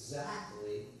is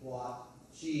exactly what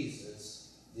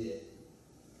Jesus did.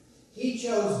 He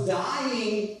chose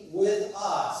dying with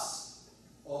us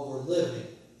over living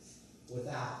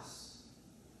without us.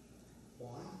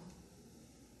 Why?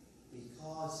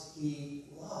 Because he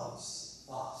loves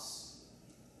us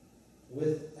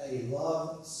with a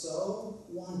love so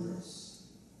wondrous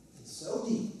and so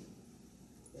deep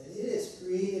that it has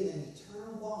created an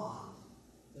eternal bond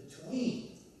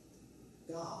between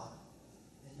God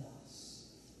and us.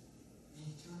 An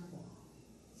eternal bond.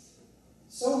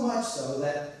 So much so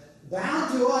that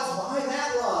bound to us by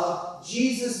that love,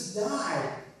 Jesus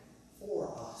died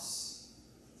for us.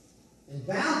 And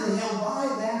bound to him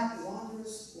by that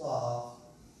wondrous love,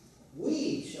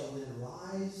 we shall then rise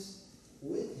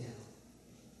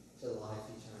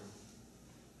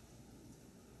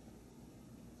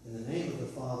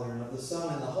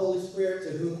Spirit, to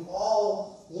whom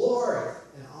all glory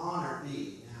and honor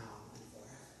be now and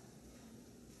forever.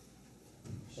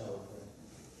 Shall we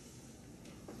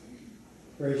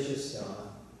pray? Gracious God,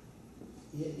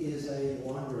 it is a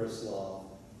wondrous love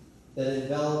that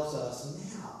envelops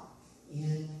us now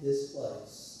in this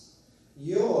place.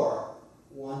 Your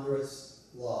wondrous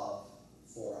love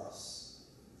for us.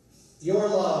 Your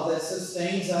love that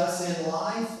sustains us in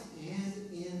life and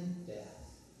in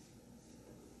death.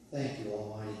 Thank you,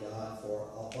 Almighty God, for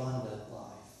abundant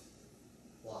life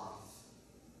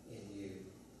in you.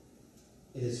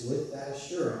 It is with that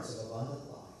assurance of abundant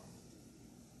life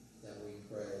that we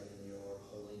pray in your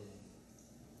holy name.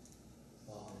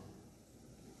 Amen.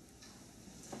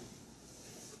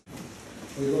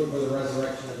 We look for the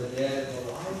resurrection of the dead and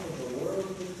the life of the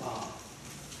world to come.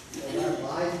 For that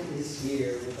life is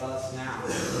here with us now.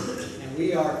 And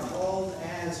we are called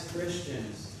as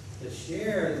Christians to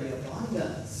share the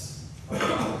abundance of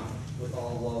life with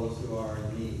all those who are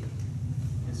in need.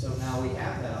 And so now we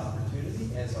have that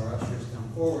opportunity as our ushers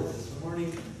come forward this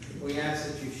morning. We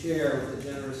ask that you share with a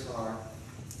generous heart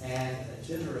and a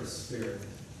generous spirit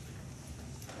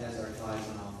as our tithes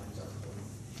and offerings are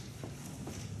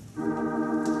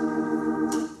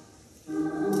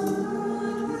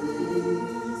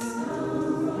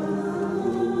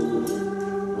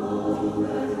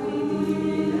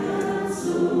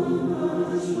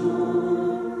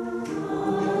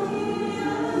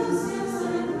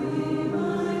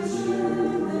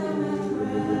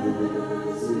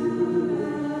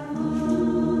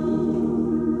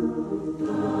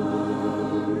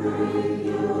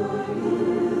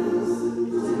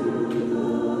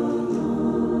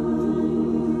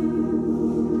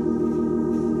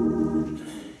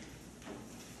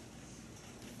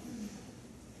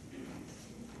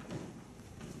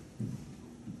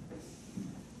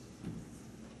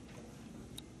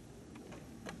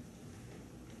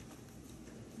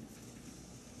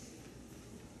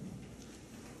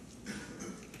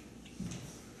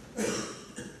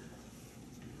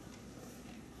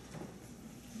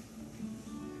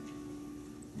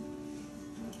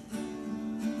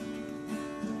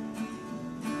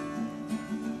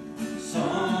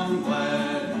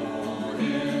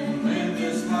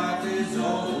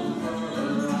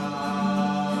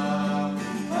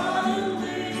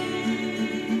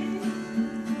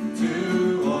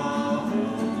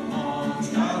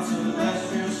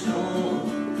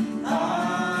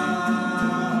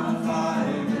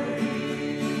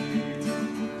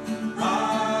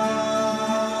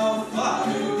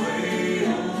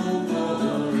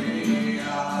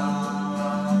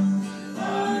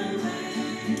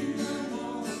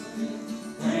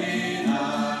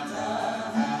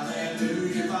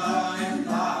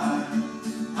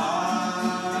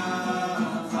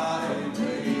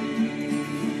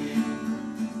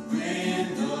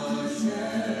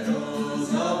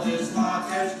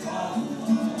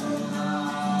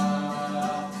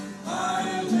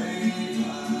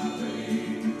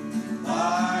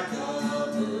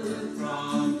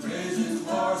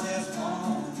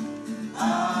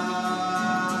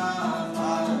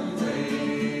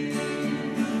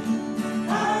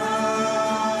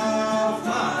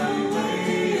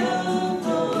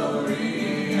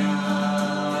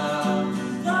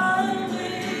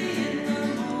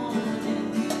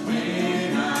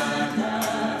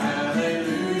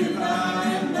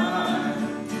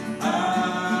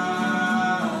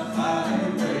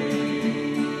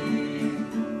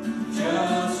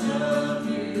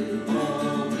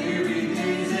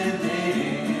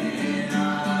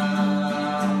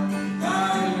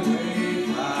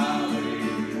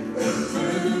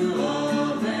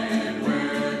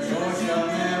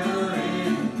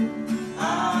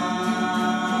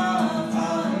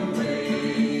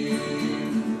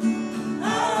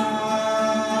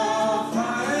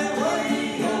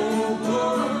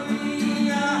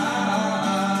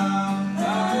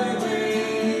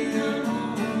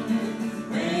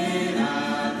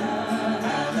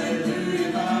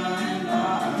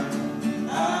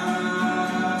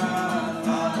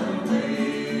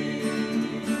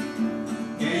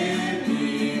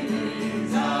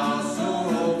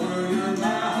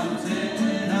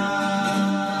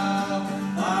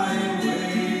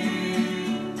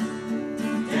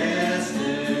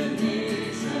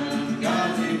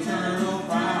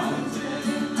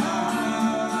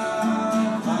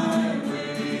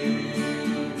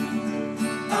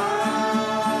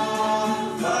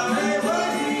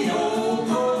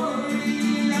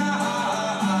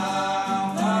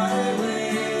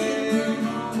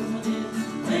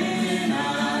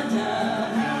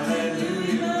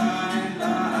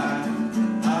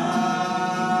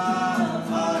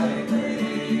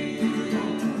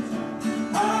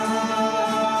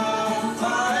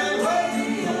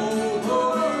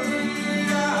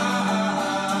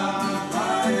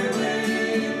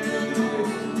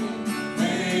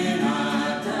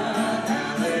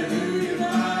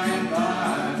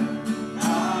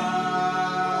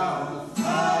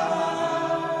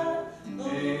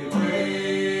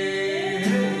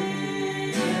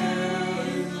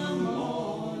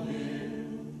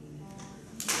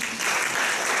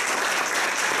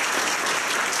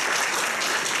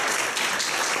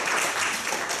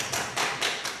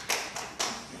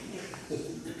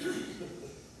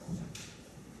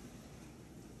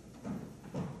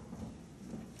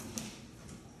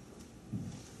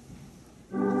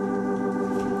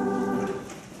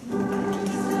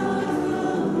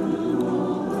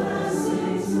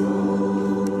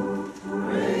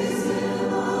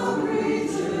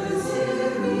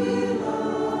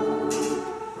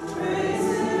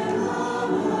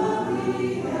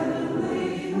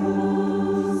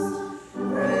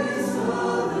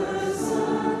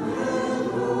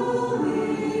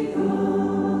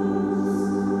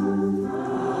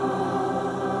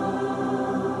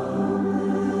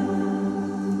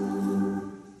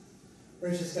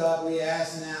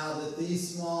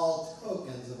small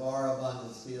tokens of our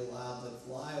abundance be allowed to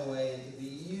fly away and to be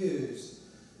used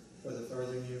for the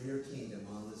furthering of your kingdom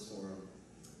on this world.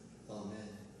 Amen.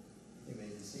 You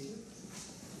may be seated.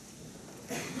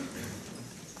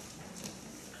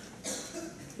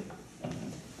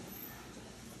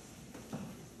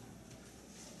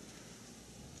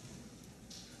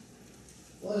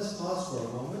 Let us pause for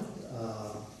a moment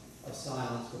of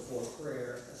silence before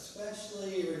prayer,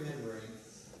 especially remembering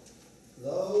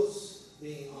those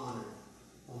being honored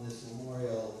on this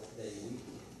Memorial Day weekend.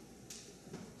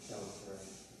 Shall we pray?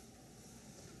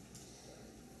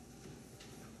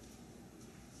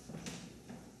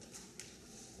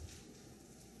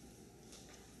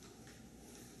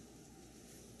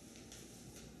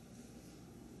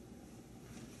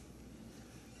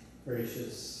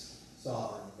 Gracious,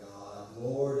 sovereign God,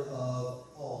 Lord of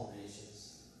all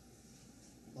nations,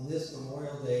 on this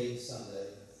Memorial Day Sunday,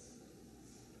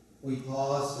 we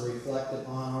pause to reflect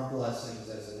upon our blessings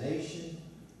as a nation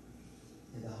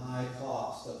and the high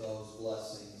cost of those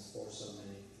blessings for so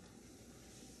many.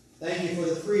 Thank you for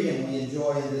the freedom we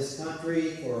enjoy in this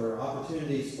country, for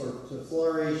opportunities to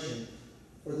flourish, and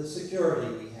for the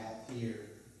security we have here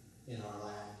in our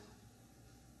land.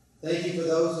 Thank you for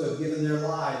those who have given their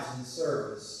lives in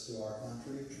service to our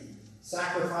country,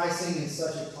 sacrificing in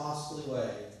such a costly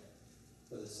way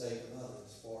for the sake of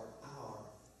others, for our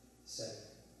sake.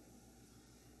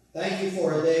 Thank you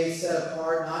for a day set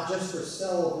apart not just for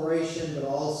celebration, but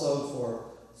also for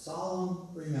solemn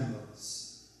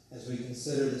remembrance as we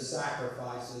consider the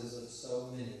sacrifices of so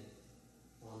many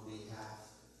on behalf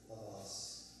of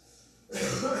us.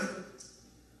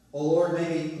 Oh Lord,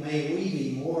 may we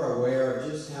be more aware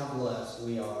of just how blessed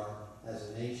we are as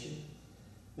a nation.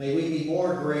 May we be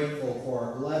more grateful for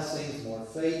our blessings, more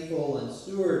faithful and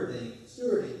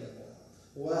stewarding them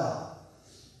well,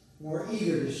 more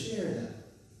eager to share them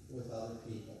with other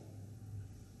people.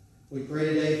 We pray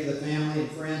today for the family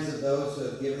and friends of those who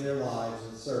have given their lives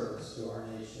in service to our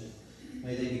nation.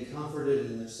 May they be comforted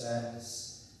in their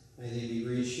sadness. May they be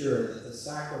reassured that the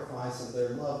sacrifice of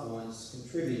their loved ones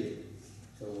contributed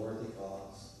to a worthy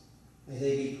cause. May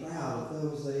they be proud of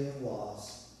those they have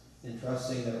lost,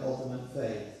 entrusting their ultimate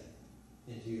faith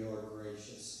into your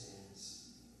gracious hands.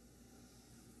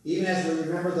 Even as we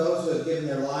remember those who have given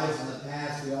their lives in the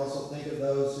past, we also think of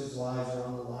those whose lives are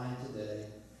on the line today,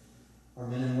 our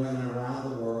men and women around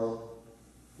the world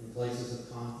in places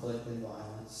of conflict and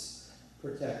violence.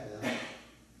 Protect them,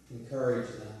 encourage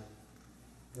them,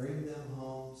 bring them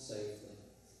home safely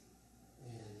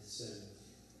and soon.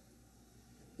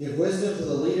 Give wisdom to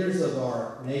the leaders of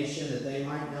our nation that they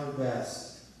might know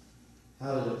best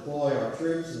how to deploy our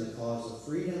troops in the cause of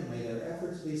freedom. May their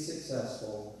efforts be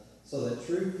successful so that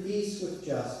true peace with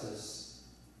justice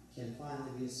can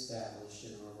finally be established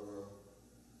in our world.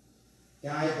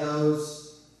 Guide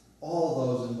all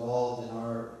those involved in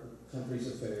our country's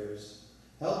affairs.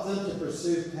 Help them to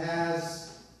pursue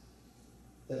paths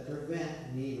that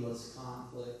prevent needless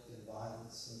conflict and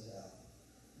violence and death.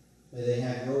 May they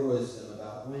have your wisdom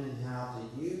about when and how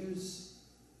to use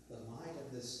the might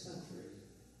of this country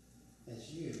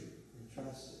as you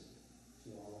entrusted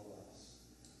to all of us.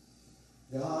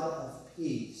 God of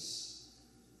peace,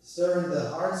 stir in the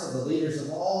hearts of the leaders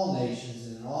of all nations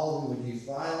and in all who would use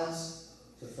violence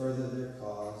to further their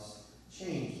cause.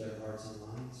 Change their hearts and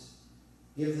minds.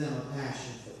 Give them a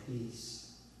passion for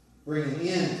peace. Bring an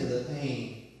end to the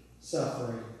pain,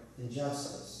 suffering,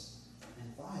 injustice,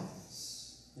 and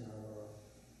violence in our world.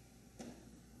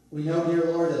 We know,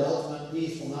 dear Lord, that ultimate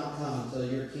peace will not come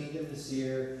until your kingdom is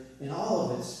here in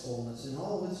all of its fullness, in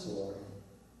all of its glory.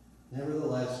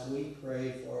 Nevertheless, we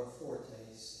pray for a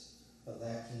foretaste of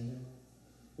that kingdom.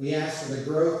 We ask for the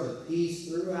growth of peace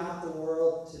throughout the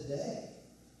world today,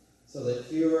 so that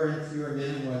fewer and fewer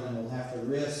men and women will have to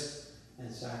risk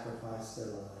and sacrifice their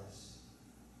lives.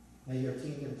 May your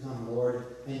kingdom come,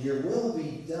 Lord, and your will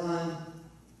be done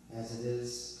as it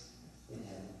is in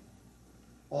heaven.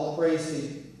 All praise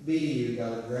be to you,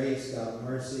 God of grace, God of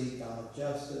mercy, God of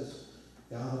justice,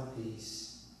 God of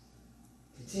peace.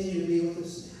 Continue to be with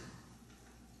us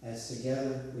now, as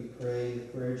together we pray the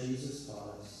prayer Jesus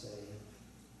taught us, saying,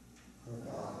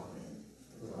 Our Father,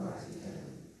 who art in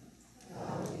heaven,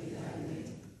 hallowed be thy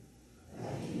name.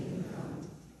 Thy kingdom come,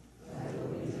 thy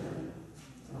will be done,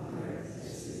 on earth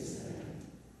as it is in heaven.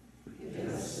 Give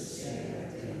us this day our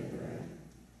daily bread,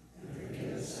 and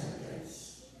forgive us our debts,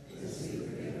 as we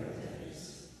forgive our debtors.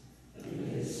 And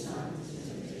lead us not into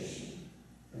temptation,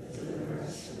 but deliver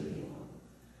us from evil.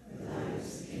 For thine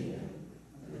is the kingdom,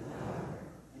 and the power,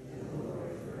 and the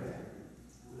glory forever.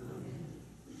 Amen.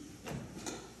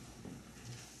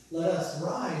 Let us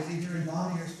rise, either in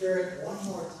body or spirit, one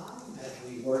more time as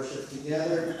we worship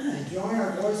together and join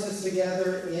our voices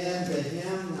together in the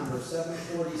hymn number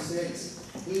 746,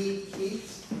 He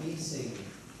Keeps Me Singing.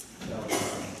 Shall we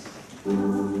rise?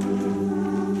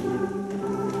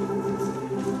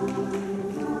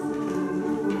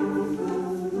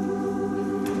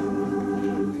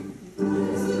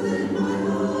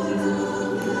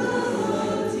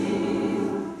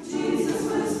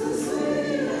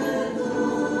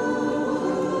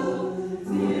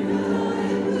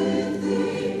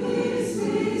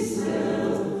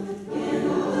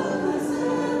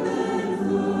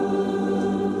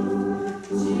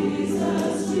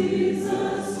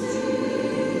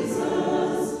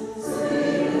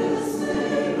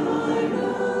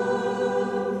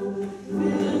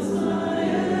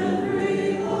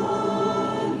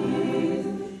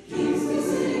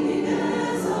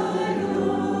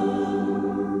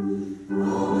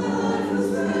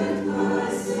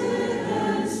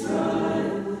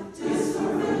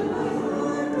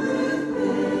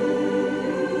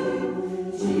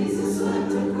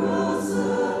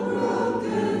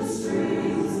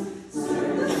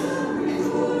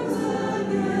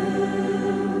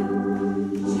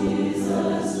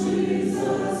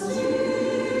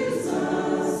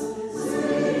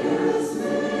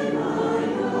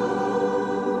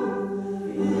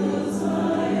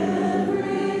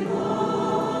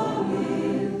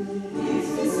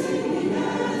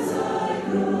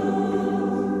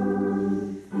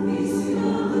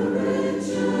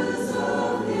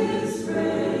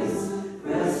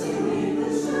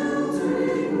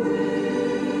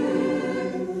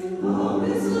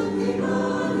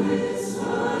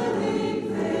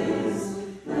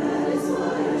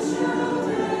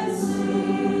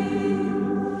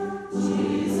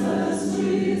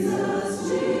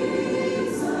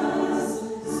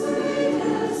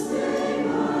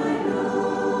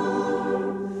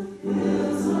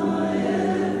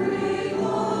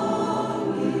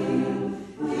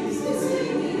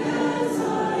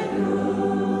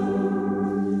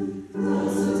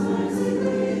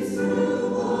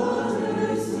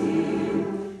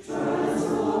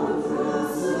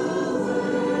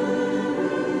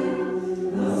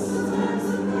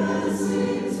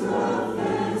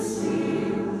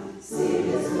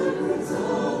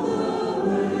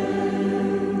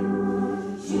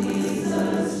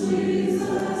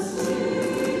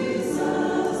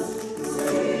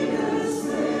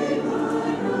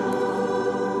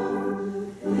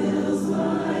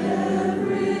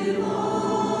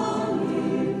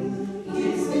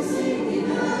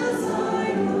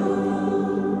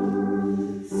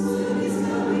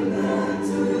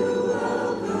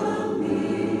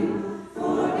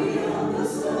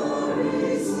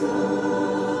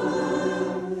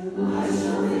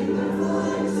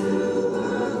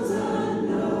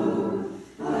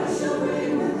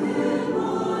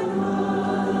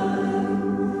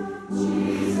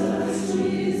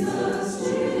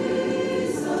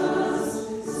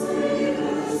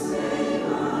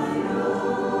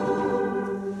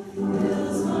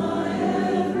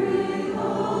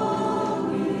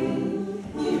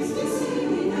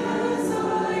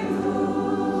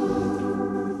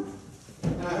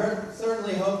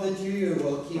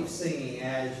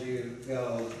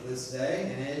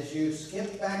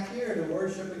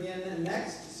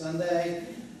 Sunday,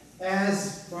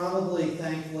 as probably,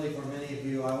 thankfully for many of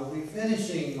you, I will be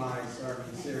finishing my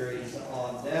sermon series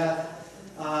on death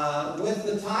with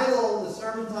the title, the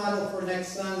sermon title for next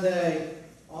Sunday,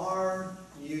 Are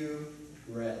You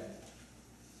Ready?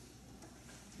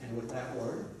 And with that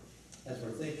word, as we're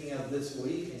thinking of this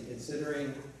week and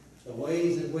considering the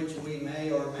ways in which we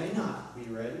may or may not be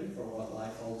ready for what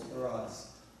life holds for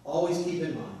us, always keep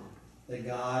in mind that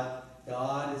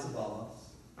God is above us.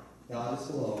 God is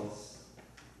below us.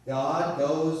 God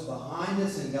goes behind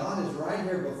us, and God is right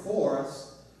here before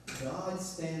us. God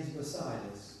stands beside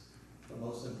us. But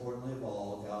most importantly of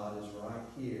all, God is right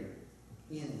here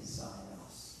inside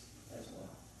us as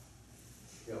well.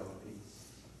 Go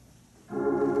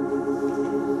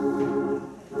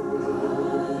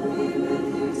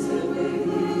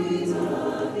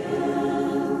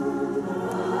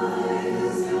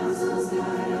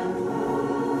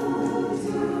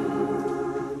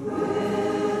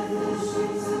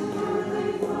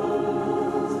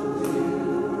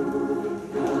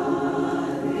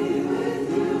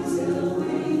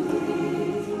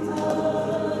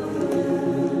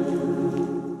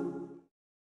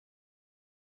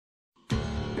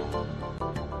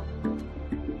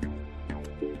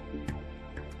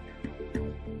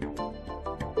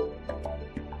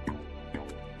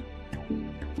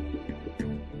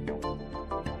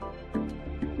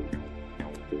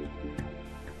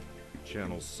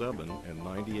Channel 7 and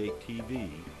 98 TV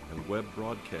and web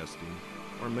broadcasting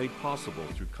are made possible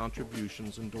through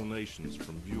contributions and donations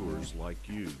from viewers like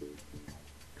you.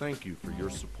 Thank you for your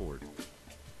support.